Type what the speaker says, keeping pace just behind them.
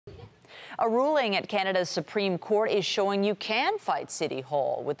A ruling at Canada's Supreme Court is showing you can fight City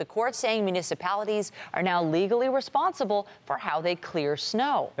Hall, with the court saying municipalities are now legally responsible for how they clear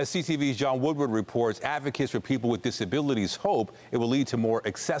snow. As CTV's John Woodward reports, advocates for people with disabilities hope it will lead to more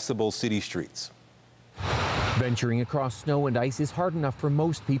accessible city streets. Venturing across snow and ice is hard enough for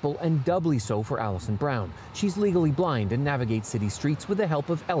most people, and doubly so for Allison Brown. She's legally blind and navigates city streets with the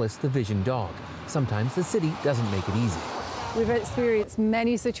help of Ellis, the vision dog. Sometimes the city doesn't make it easy. We've experienced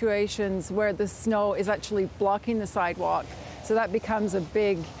many situations where the snow is actually blocking the sidewalk, so that becomes a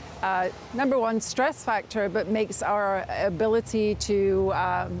big, number one, stress factor, but makes our ability to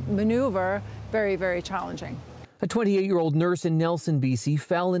maneuver very, very challenging. A 28-year-old nurse in Nelson, BC,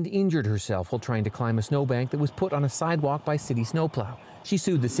 fell and injured herself while trying to climb a snowbank that was put on a sidewalk by city snowplow. She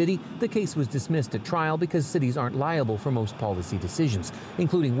sued the city. The case was dismissed at trial because cities aren't liable for most policy decisions,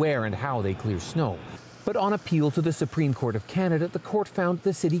 including where and how they clear snow. But on appeal to the Supreme Court of Canada, the court found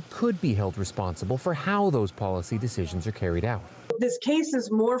the city could be held responsible for how those policy decisions are carried out. This case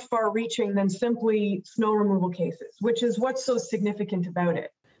is more far-reaching than simply snow removal cases, which is what's so significant about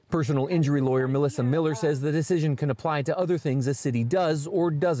it. Personal injury lawyer Melissa Miller says the decision can apply to other things a city does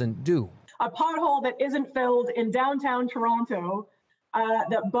or doesn't do. A pothole that isn't filled in downtown Toronto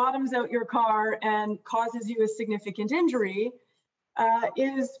that bottoms out your car and causes you a significant injury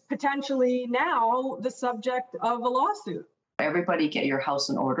is potentially now the subject of a lawsuit. Everybody get your house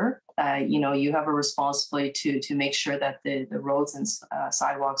in order. You have a responsibility to make sure that the roads and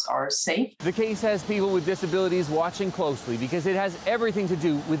sidewalks are safe. The case has people with disabilities watching closely because it has everything to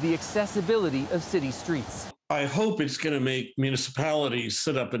do with the accessibility of city streets. I hope it's going to make municipalities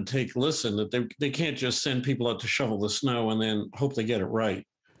sit up and take a listen, that they can't just send people out to shovel the snow and then hope they get it right.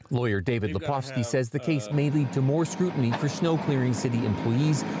 Lawyer David Lepofsky says the case may lead to more scrutiny for snow-clearing city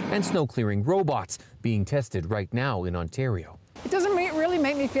employees and snow-clearing robots being tested right now in Ontario. It doesn't really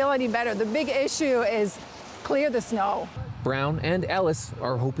make me feel any better. The big issue is clear the snow. Brown and Ellis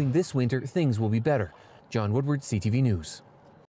are hoping this winter things will be better. John Woodward, CTV News.